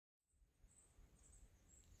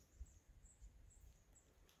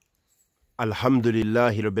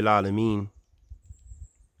Alhamdulillahi Rabbil Alameen.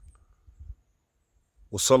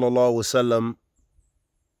 Wa sallallahu wa sallam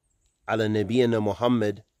ala nabiyyina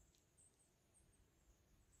Muhammad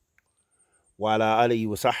wa ala alihi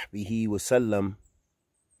wa sahbihi wa sallam.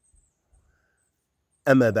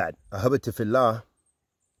 Amma ba'd. Ahabati fillah.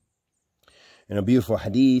 In a beautiful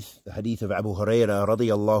hadith, the hadith of Abu Hurairah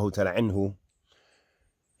radiyallahu ta'ala anhu,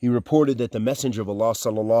 he reported that the Messenger of Allah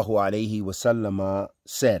sallallahu alayhi wa sallam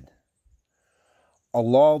said,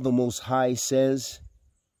 Allah the Most High says,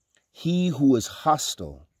 he who is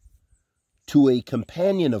hostile to a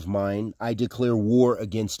companion of mine, I declare war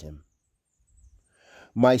against him.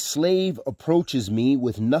 My slave approaches me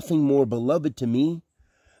with nothing more beloved to me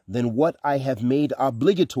than what I have made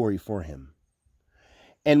obligatory for him.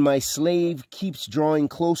 And my slave keeps drawing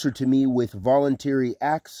closer to me with voluntary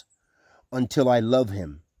acts until I love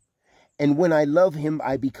him. And when I love him,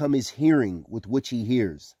 I become his hearing with which he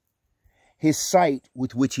hears, his sight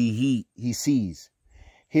with which he sees,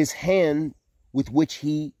 his hand with which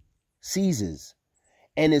he seizes,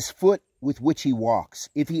 and his foot with which he walks.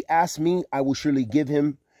 If he asks me, I will surely give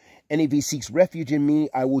him, and if he seeks refuge in me,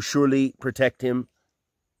 I will surely protect him.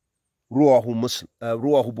 Ruwahu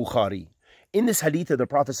Bukhari. In this hadith of the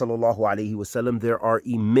Prophet sallallahu alaihi wasallam, there are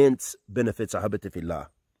immense benefits, ahabati fillah.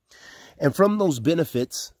 And from those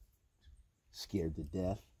benefits, scared to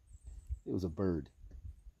death, it was a bird.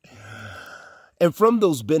 And from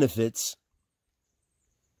those benefits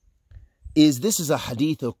this is a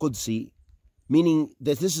hadith al-Qudsi, meaning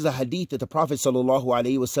that this is a hadith that the Prophet sallallahu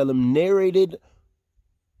alaihi wasallam narrated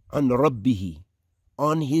on Rabbihi,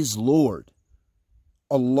 on his Lord,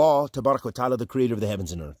 Allah tabarak wa ta'ala, the creator of the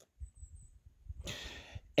heavens and earth.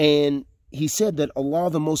 And he said that Allah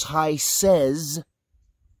the Most High says,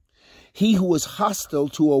 he who is hostile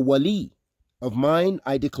to a wali of mine,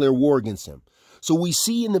 I declare war against him. So we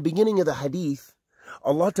see in the beginning of the hadith,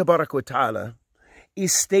 Allah tabarak wa ta'ala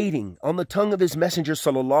is stating on the tongue of his messenger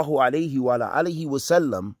sallallahu alayhi wa alihi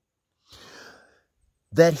wasallam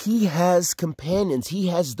that he has companions, he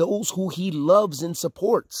has those who he loves and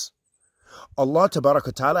supports. Allah tabarak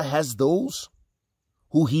wa ta'ala has those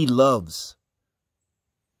who he loves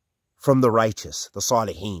from the righteous, the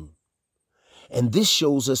salihin. And this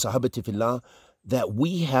shows us, ahabati fillah, that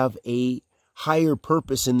we have a higher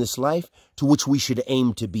purpose in this life to which we should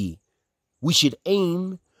aim to be. We should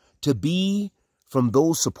aim to be from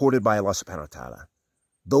those supported by Allah subhanahu wa ta'ala,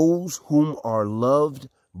 those whom are loved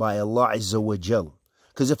by Allah azza wa jal.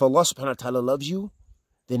 Because if Allah subhanahu wa ta'ala loves you,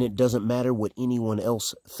 then it doesn't matter what anyone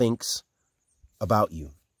else thinks about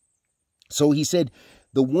you. So he said,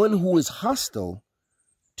 the one who is hostile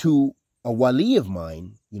to a wali of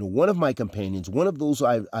mine, one of my companions, one of those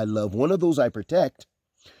I love, one of those I protect,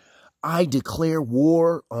 I declare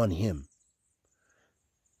war on him.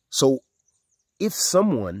 So if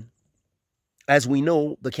someone, as we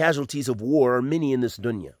know, the casualties of war are many in this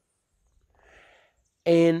dunya.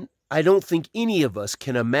 And I don't think any of us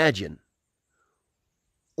can imagine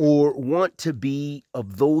or want to be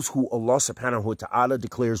of those who Allah subhanahu wa ta'ala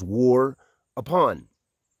declares war upon.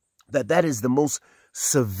 That is the most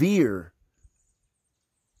severe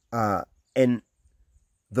and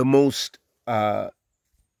the most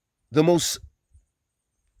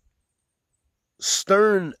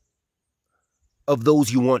stern of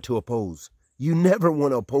those you want to oppose. You never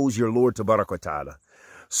want to oppose your Lord tabarak wa ta'ala.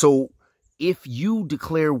 So if you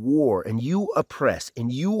declare war and you oppress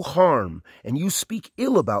and you harm and you speak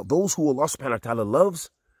ill about those who Allah subhanahu wa ta'ala loves,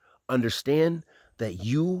 understand that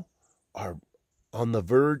you are on the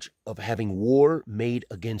verge of having war made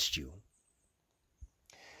against you.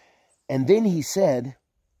 And then he said,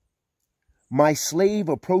 my slave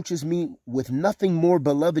approaches me with nothing more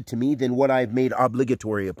beloved to me than what I have made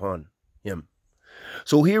obligatory upon him.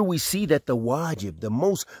 So here we see that the wajib,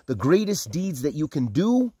 the greatest deeds that you can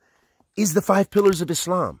do is the 5 pillars of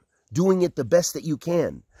Islam, doing it the best that you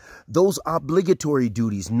can. Those obligatory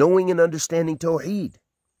duties, knowing and understanding Tawheed.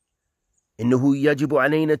 إنه يجب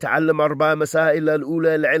علينا تعلم 4 مسائل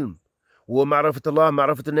الأولى العلم ومعرفة الله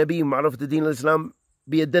معرفة النبي معرفة دين الإسلام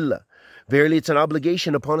بأدلة. Verily, it's an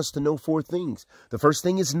obligation upon us to know 4 things. The first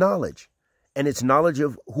thing is knowledge, and it's knowledge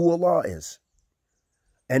of who Allah is,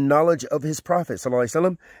 and knowledge of his Prophet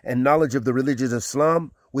ﷺ, and knowledge of the religion of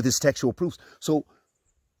Islam with his textual proofs. So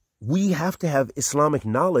we have to have Islamic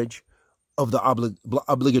knowledge of the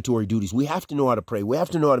obligatory duties. We have to know how to pray. We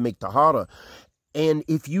have to know how to make tahara. And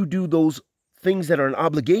if you do those things that are an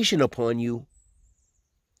obligation upon you,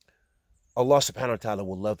 Allah subhanahu wa ta'ala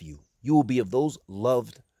will love you. You will be of those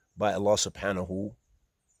loved by Allah subhanahu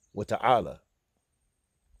wa ta'ala.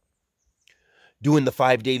 Doing the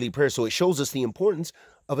 5 daily prayers. So it shows us the importance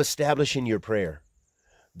of establishing your prayer.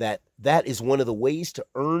 That is one of the ways to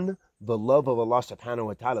earn the love of Allah subhanahu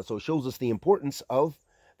wa ta'ala. So it shows us the importance of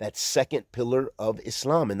that second pillar of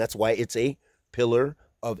Islam. And that's why it's a pillar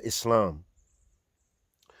of Islam.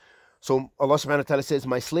 So Allah subhanahu wa ta'ala says,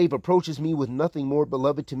 my slave approaches me with nothing more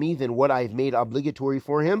beloved to me than what I have made obligatory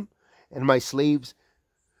for him. And my slave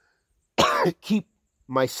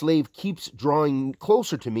keeps drawing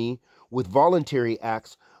closer to me with voluntary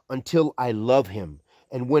acts until I love him.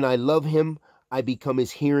 And when I love him, I become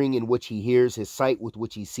his hearing in which he hears, his sight with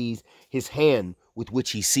which he sees, his hand with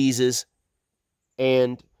which he seizes,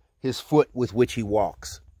 and his foot with which he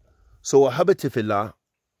walks. So, ahabati fillah,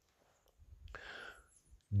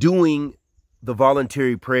 doing the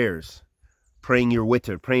voluntary prayers, praying your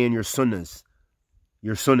witr, praying your sunnahs,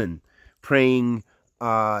 your sunan, praying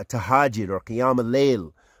tahajjud or qiyam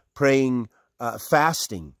al-layl, praying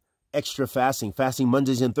fasting, extra fasting, fasting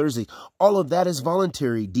Mondays and Thursdays. All of that is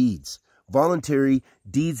voluntary deeds. Voluntary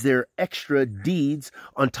deeds, they're extra deeds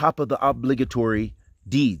on top of the obligatory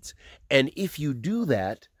deeds. And if you do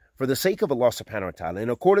that for the sake of Allah subhanahu wa ta'ala, in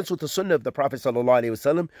accordance with the sunnah of the Prophet sallallahu alaihi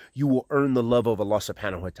wasallam, you will earn the love of Allah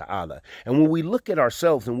subhanahu wa ta'ala. And when we look at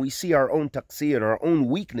ourselves and we see our own taqsir and our own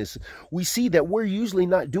weakness, we see that we're usually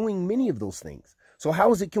not doing many of those things. So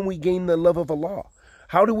how is it can we gain the love of Allah?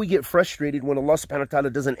 How do we get frustrated when Allah subhanahu wa ta'ala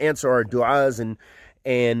doesn't answer our du'as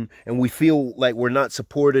and we feel like we're not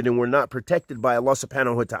supported and we're not protected by Allah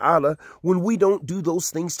subhanahu wa ta'ala when we don't do those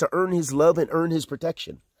things to earn his love and earn his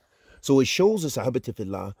protection? So it shows us, ahabati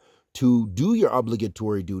fillah, to do your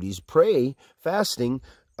obligatory duties, pray, fasting,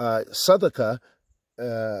 sadaqah,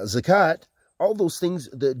 zakat, all those things,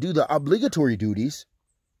 do the obligatory duties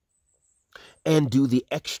and do the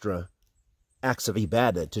extra acts of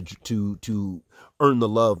ibadah to earn the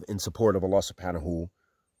love and support of Allah subhanahu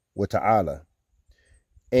wa ta'ala.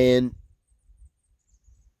 And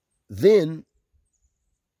then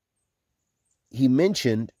he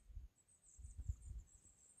mentioned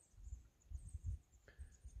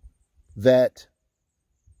that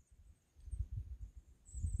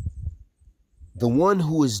the one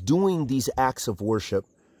who is doing these acts of worship,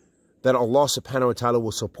 that Allah subhanahu wa ta'ala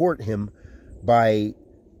will support him by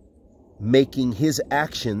making his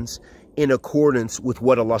actions in accordance with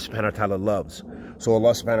what Allah subhanahu wa ta'ala loves. So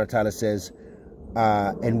Allah subhanahu wa ta'ala says,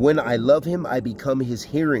 and when I love him, I become his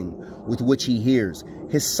hearing with which he hears,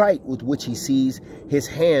 his sight with which he sees, his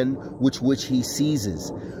hand with which he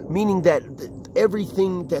seizes. Meaning that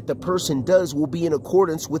everything that the person does will be in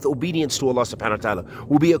accordance with obedience to Allah subhanahu wa ta'ala,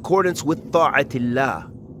 will be in accordance with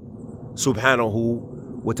ta'atillah subhanahu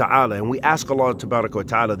wa ta'ala. And we ask Allah tabaraka wa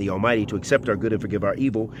ta'ala, the Almighty, to accept our good and forgive our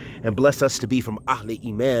evil, and bless us to be from Ahli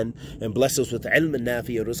Iman, and bless us with ilm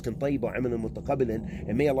nafiya, rizqan tayyiba, amalan mutaqabbalan.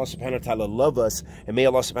 And may Allah subhanahu wa ta'ala love us, and may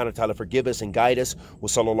Allah subhanahu wa ta'ala forgive us and guide us. Wa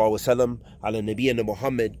sallallahu wa sallam ala nabiyyina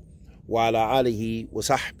Muhammad wa ala alihi wa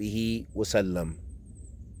sahbihi wa sallam.